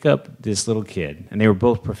go pick up this little kid. And they were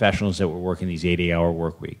both professionals that were working these 80-hour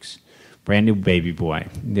work weeks. Brand new baby boy.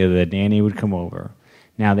 The nanny would come over.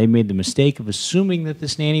 Now, they made the mistake of assuming that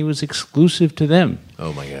this nanny was exclusive to them.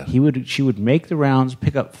 Oh, my God. She would make the rounds,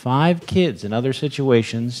 pick up 5 kids in other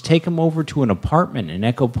situations, take them over to an apartment in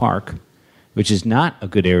Echo Park, which is not a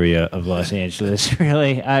good area of Los Angeles,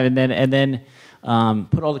 really, and then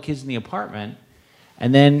put all the kids in the apartment,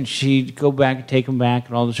 and then she'd go back and take them back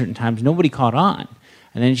at all the certain times. Nobody caught on.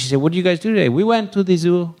 And then she said, what did you guys do today? We went to the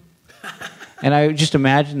zoo. And I just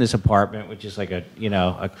imagine this apartment with just like a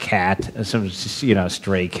cat, some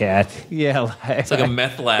stray cat. Yeah, it's like a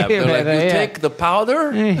meth lab. They're like, you take the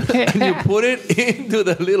powder and you put it into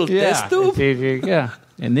the little test tube. Yeah,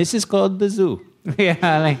 and this is called the zoo.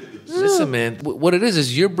 Yeah, listen, man. What it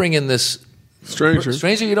is you're bringing this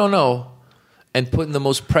stranger you don't know, and putting the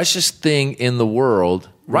most precious thing in the world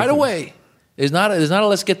right away. There's not a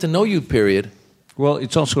let's get to know you period. Well,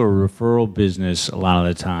 it's also a referral business a lot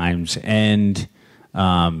of the times, and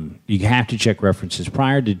you have to check references.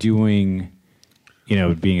 Prior to doing,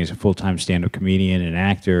 being a full-time stand-up comedian and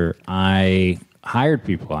actor, I hired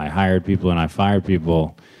people. And I fired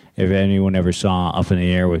people. If anyone ever saw Up in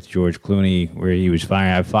the Air with George Clooney, where he was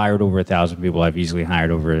fired, I fired over 1,000 people. I've easily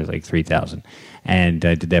hired over like 3,000. And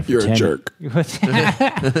I did that for You're a jerk.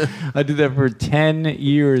 I did that for 10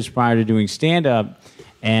 years prior to doing stand-up.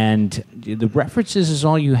 And the references is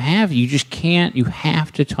all you have. You just can't. You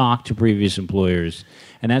have to talk to previous employers,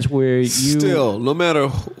 and that's where you. Still, no matter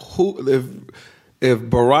who, if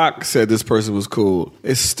Barack said this person was cool,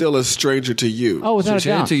 it's still a stranger to you. Oh, without a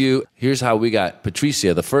doubt. To you. Here's how we got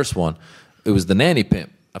Patricia, the first one. It was the nanny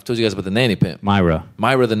pimp. I've told you guys about the nanny pimp. Myra,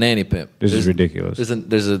 the nanny pimp. This is ridiculous.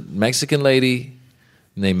 There's a Mexican lady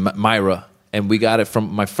named Myra. And we got it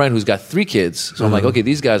from my friend who's got 3 kids. So I'm like, okay,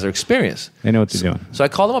 these guys are experienced. They know what they're doing. So I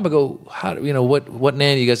called them up. I go, what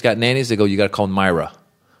nanny? You guys got nannies? They go, you got to call Myra. I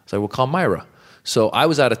was like, we'll call Myra. So I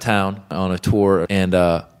was out of town on a tour, and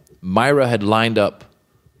Myra had lined up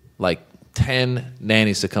like 10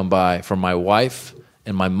 nannies to come by for my wife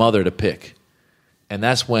and my mother to pick. And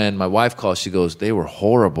that's when my wife calls. She goes, they were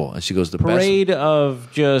horrible. And she goes, the parade of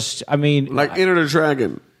just, like Enter the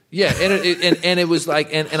Dragon. Yeah, and it was like,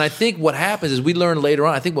 and I think what happens is we learn later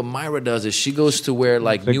on. I think what Myra does is she goes to where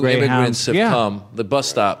like new immigrants have come, the bus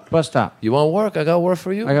stop. You want work? I got work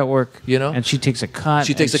for you. I got work. And she takes a cut.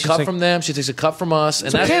 She takes a cut from them. She takes a cut from us,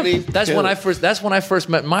 and that's when I first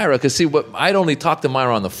met Myra. Because I'd only talked to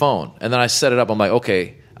Myra on the phone, and then I set it up. I'm like,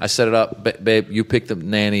 okay, I set it up, babe. You pick the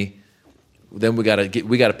nanny. Then we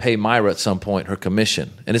gotta pay Myra at some point her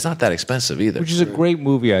commission, and it's not that expensive either. Which is a great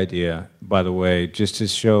movie idea, by the way, just to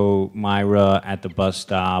show Myra at the bus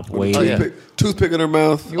stop waiting. Toothpick in her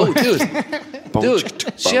mouth. Oh,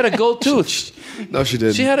 dude, she had a gold tooth. No, she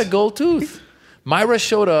didn't. She had a gold tooth. Myra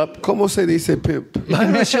showed up. Como se dice pimp?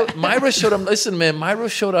 Myra showed up. Listen, man, Myra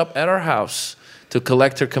showed up at our house to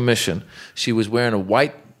collect her commission. She was wearing a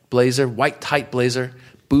white blazer, white tight blazer,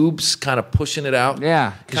 boobs kind of pushing it out.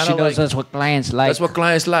 Yeah, because she Kinda knows that's what clients like. That's what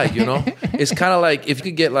clients like, you know. It's kind of like if you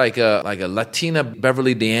could get like a Latina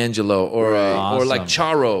Beverly D'Angelo or like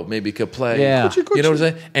Charo maybe could play. Yeah. You know what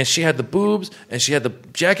I'm saying? And she had the boobs, and she had the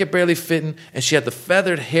jacket barely fitting, and she had the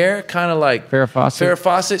feathered hair, kind of like Farrah Fawcett. Farrah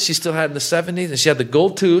Fawcett. She still had in the '70s, and she had the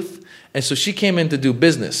gold tooth. And so she came in to do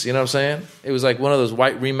business. You know what I'm saying? It was like one of those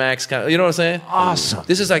white Remax kind of. You know what I'm saying? Awesome.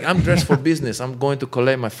 This is like I'm dressed for business. I'm going to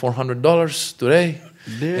collect my $400 today.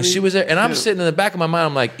 And she was there, and I'm sitting in the back of my mind.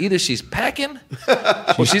 I'm like, either she's packing,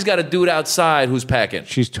 or she's got a dude outside who's packing.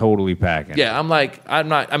 She's totally packing. Yeah, I'm like, I'm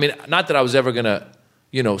not. I mean, not that I was ever gonna,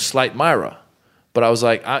 slight Myra, but I was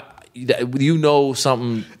like,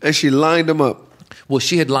 something. And she lined them up. Well,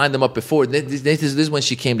 she had lined them up before. This is when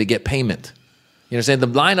she came to get payment. You know what I'm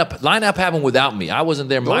saying? The lineup happened without me. I wasn't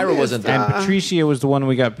there. Myra wasn't there. And Patricia was the one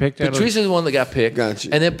we got picked out. Patricia's the one that got picked. Got you.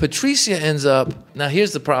 And then Patricia ends up. Now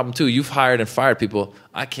here's the problem too. You've hired and fired people.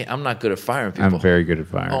 I'm not good at firing people. I'm very good at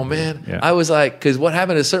firing. Oh man, Yeah. I was like, because what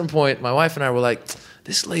happened at a certain point, my wife and I were like,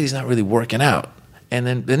 this lady's not really working out. And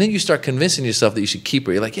then you start convincing yourself that you should keep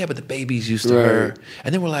her. You're like, yeah, but the baby's used to her.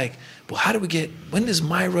 And then we're like, well, how do we get? When does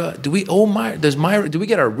Myra? Do we owe Myra? Do we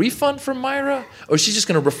get our refund from Myra, or is she just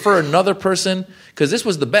going to refer another person? Because this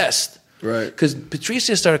was the best. Right. Because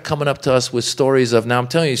Patricia started coming up to us with stories of. Now I'm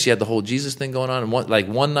telling you, she had the whole Jesus thing going on. And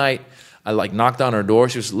one night, I knocked on her door.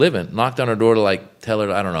 She was living. Knocked on her door to tell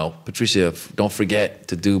her, I don't know, Patricia, don't forget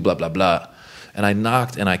to do blah blah blah. And I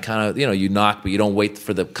knocked, and I kind of, you knock, but you don't wait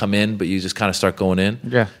for them to come in, but you just kind of start going in.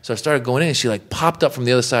 Yeah. So I started going in, and she popped up from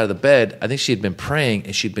the other side of the bed. I think she had been praying,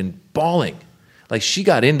 and she'd been bawling. Like she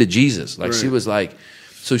got into Jesus. She was like,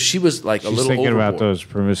 so she was like She's a little thinking overboard. about those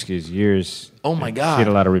promiscuous years. Oh my God. She had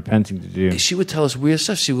a lot of repenting to do. She would tell us weird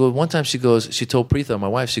stuff. One time she told Preetha, my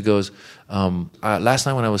wife, she goes, last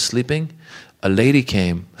night when I was sleeping, a lady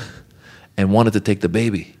came and wanted to take the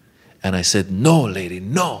baby. And I said, no, lady,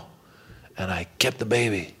 no. And I kept the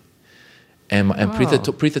baby. And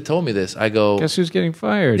Preetha told me this. I go, Guess who's getting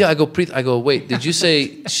fired? yeah, I go, wait, did you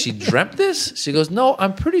say she dreamt this? She goes, no,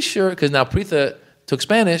 I'm pretty sure. Because now Preetha took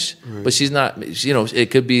Spanish, but she's not, it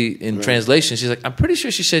could be in translation. She's like, I'm pretty sure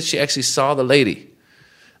she said she actually saw the lady.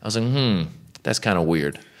 I was like, that's kind of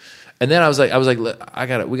weird. And then I was like,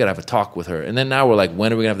 we gotta have a talk with her. And then now we're like,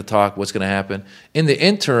 when are we gonna have the talk? What's gonna happen? In the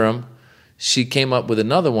interim, she came up with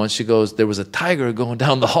another one. She goes, there was a tiger going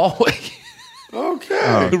down the hallway. Okay.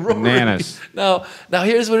 Oh, bananas. Now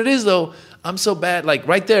here's what it is though. I'm so bad. Like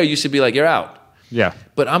right there, you should be like, you're out. Yeah.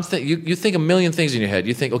 But you think a million things in your head.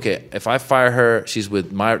 You think, okay, if I fire her, she's with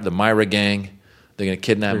the Myra gang. They're gonna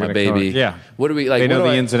kidnap my baby. Yeah. What do we like? They know what do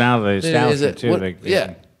the I- ins and outs of the establishment,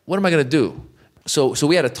 too. What am I gonna do? So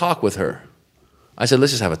we had a talk with her. I said,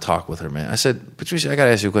 let's just have a talk with her, man. I said, Patricia, I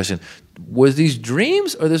gotta ask you a question. Was these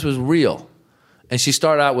dreams or this was real? And she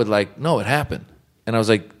started out with like, no, it happened. And I was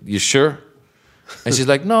like, you sure? And she's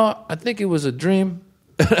like, no, I think it was a dream.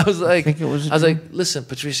 And I was like, listen,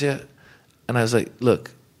 Patricia. And I was like,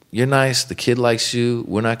 look, you're nice. The kid likes you.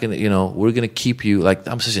 We're not going to, we're going to keep you. Like,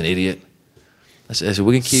 I'm such an idiot. I said,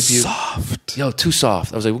 we're going to keep you. Soft. Yo, too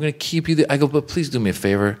soft. I was like, we're going to keep you. I go, but please do me a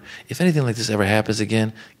favor. If anything like this ever happens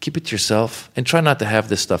again, keep it to yourself and try not to have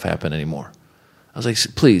this stuff happen anymore. I was like,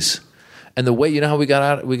 please. And the way, you know how we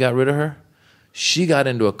got rid of her? She got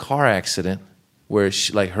into a car accident where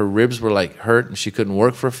her ribs were hurt and she couldn't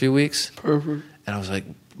work for a few weeks. Perfect. And I was like,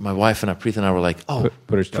 my wife and Preetha and I were like, oh,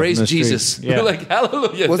 Put her stuff praise in the Jesus. street. Yeah. We're like,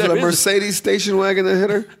 hallelujah. Was it There a is Mercedes station wagon that hit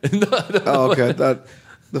her? No. Oh, okay. I thought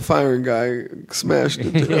the firing guy smashed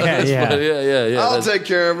it. Yeah, yeah. Yeah. I'll take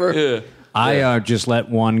care of her. Yeah. I just let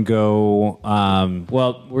one go.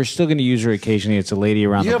 Well, we're still going to use her occasionally. It's a lady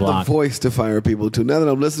around You the have block. the voice to fire people too. Now that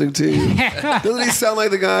I'm listening to you, doesn't he sound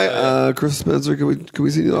like the guy? Chris Spencer, can we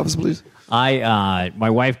see you in the office, please? My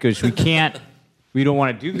wife goes, we don't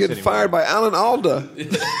want to do You this get anymore. fired by Alan Alda.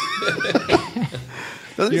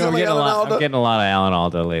 Doesn't he I'm sound like getting, Alan I'm Alda? getting a lot of Alan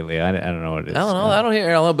Alda lately. I don't know what it is. I don't know. I don't hear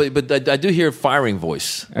Alan, but I do hear firing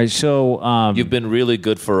voice. So You've been really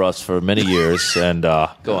good for us for many years, and Go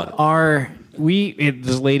on.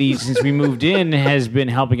 this lady, since we moved in, has been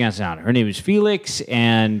helping us out. Her name is Felix,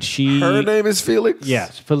 and she... Her name is Felix?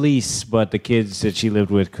 Yes, Felice, but the kids that she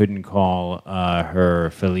lived with couldn't call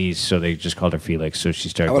her Felice, so they just called her Felix, so she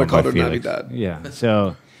started I would've going by called her Felix. Navidad. Yeah,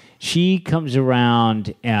 so she comes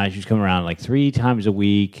around, she's coming around like 3 times a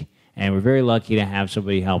week, and we're very lucky to have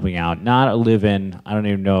somebody helping out. Not a live-in, I don't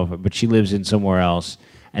even know, but she lives in somewhere else,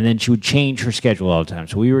 and then she would change her schedule all the time.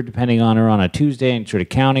 So we were depending on her on a Tuesday and sort of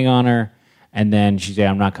counting on her, and then she'd say,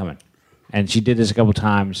 I'm not coming. And she did this a couple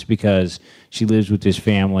times because she lives with this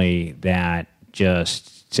family that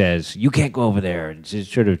just says, you can't go over there. And she's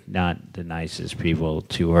sort of not the nicest people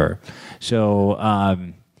to her. So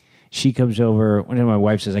she comes over. One day my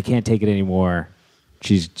wife says, I can't take it anymore.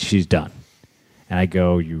 She's done. And I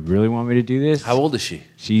go, you really want me to do this? How old is she?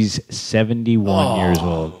 She's 71 years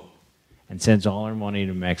old and sends all her money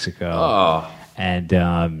to Mexico. Oh. And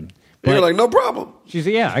You're like, no problem. she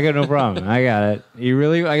said, yeah, I got no problem. I got it. You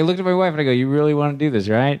really? I looked at my wife and I go, you really want to do this,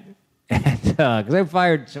 right? Because I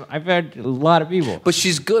fired a lot of people. But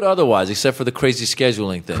she's good otherwise, except for the crazy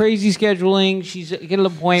scheduling thing. Crazy scheduling. She's getting to the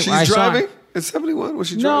point where I She's saw her- driving at 71? Was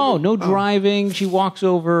she driving? No driving. She walks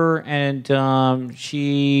over and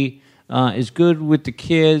she is good with the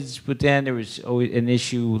kids, but then there was always an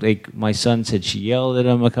issue. Like my son said she yelled at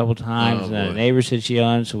him a couple times, and then a neighbor said she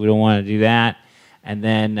yelled at him, so we don't want to do that. And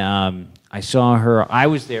then I saw her. I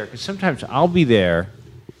was there because sometimes I'll be there,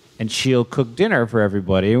 and she'll cook dinner for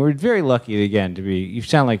everybody. And we're very lucky again to be. You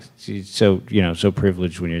sound like she's so so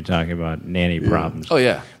privileged when you're talking about nanny problems. Oh,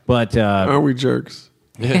 yeah. But Aren't we jerks?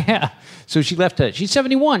 yeah. So she left she's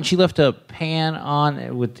 71. She left a pan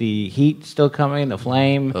on with the heat still coming, the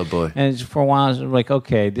flame. Oh, boy. And for a while, I was like,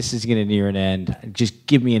 okay, this is going to near an end. Just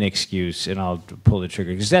give me an excuse and I'll pull the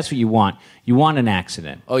trigger. Because that's what you want. You want an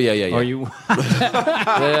accident. Oh, yeah. Or you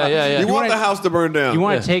Yeah. You want the house to burn down. you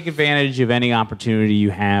want to take advantage of any opportunity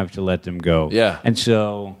you have to let them go. Yeah. And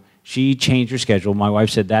so she changed her schedule. My wife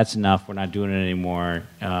said, that's enough. We're not doing it anymore.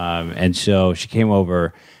 And so she came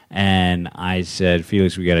over. And I said,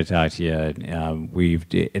 Felix, we got to talk to you.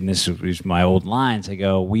 And this was my old lines. I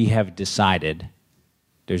go, we have decided.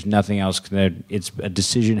 There's nothing else. It's a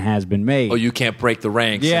decision has been made. Oh, you can't break the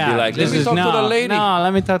ranks and be like, let this me is talk to the lady. No,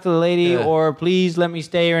 let me talk to the lady, Yeah. or please let me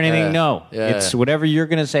stay, or anything. Yeah. No, Yeah, it's yeah. whatever you're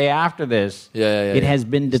going to say after this. Yeah. It has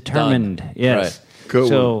been determined. done. Yes. Right. Good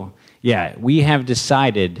So yeah, we have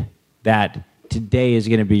decided that today is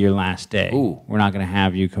going to be your last day. Ooh. We're not going to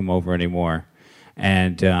have you come over anymore.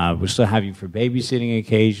 And we'll still have you for babysitting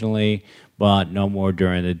occasionally, but no more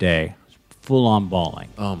during the day. Full on bawling.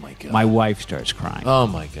 Oh, my God. My wife starts crying. Oh,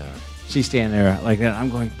 my God. She's standing there like that. I'm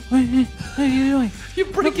going, what are you doing? You're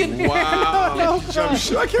breaking. Wow.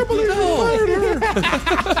 I can't believe you fired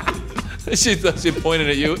her. She pointed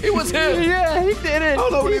at you. It was him. Yeah, he did it. I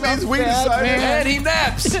don't know what he means. We decided. And he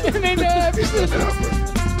naps.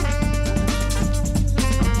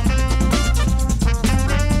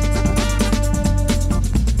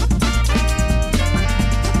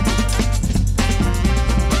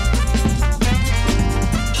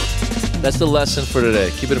 That's the lesson for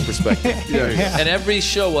today. Keep it in perspective. Yeah. And every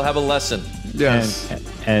show will have a lesson. Yes.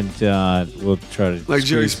 And we'll try to Like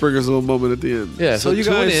Jerry squeeze- Springer's little moment at the end. Yeah, so you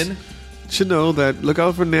tune guys in. should know that look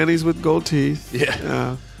out for nannies with gold teeth.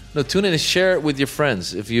 Yeah. No, tune in and share it with your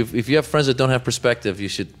friends. If you have friends that don't have perspective, you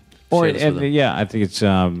should Or share this with them. yeah, I think it's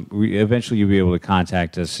eventually you'll be able to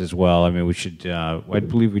contact us as well. I mean, we should. I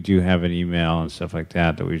believe we do have an email and stuff like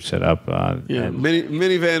that we've set up. Yeah. and-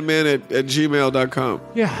 Minivanman at gmail.com.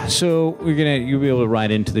 Yeah, so you'll be able to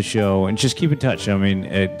write into the show and just keep in touch. I mean,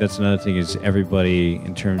 that's another thing is everybody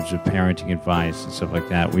in terms of parenting advice and stuff like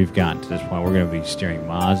that. We've gotten to this point. We're going to be steering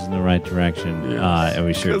Maz in the right direction, and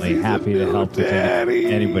we're certainly he's a happy to little help with daddy.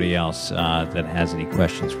 anybody else that has any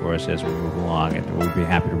questions for us as we move along, and we'll be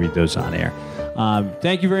happy to read those on air.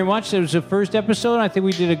 Thank you very much. It was the first episode. I think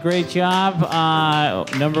we did a great job.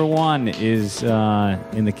 Number 1 is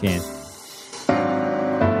in the can.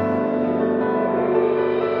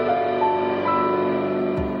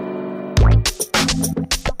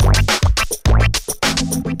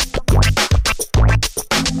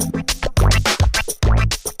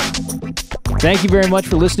 Thank you very much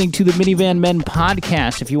for listening to the Minivan Men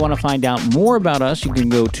podcast. If you want to find out more about us, you can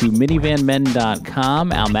go to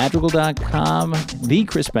minivanmen.com, almadrigal.com,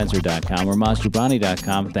 thechrispencer.com, or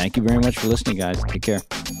mazgibrani.com. Thank you very much for listening, guys. Take care.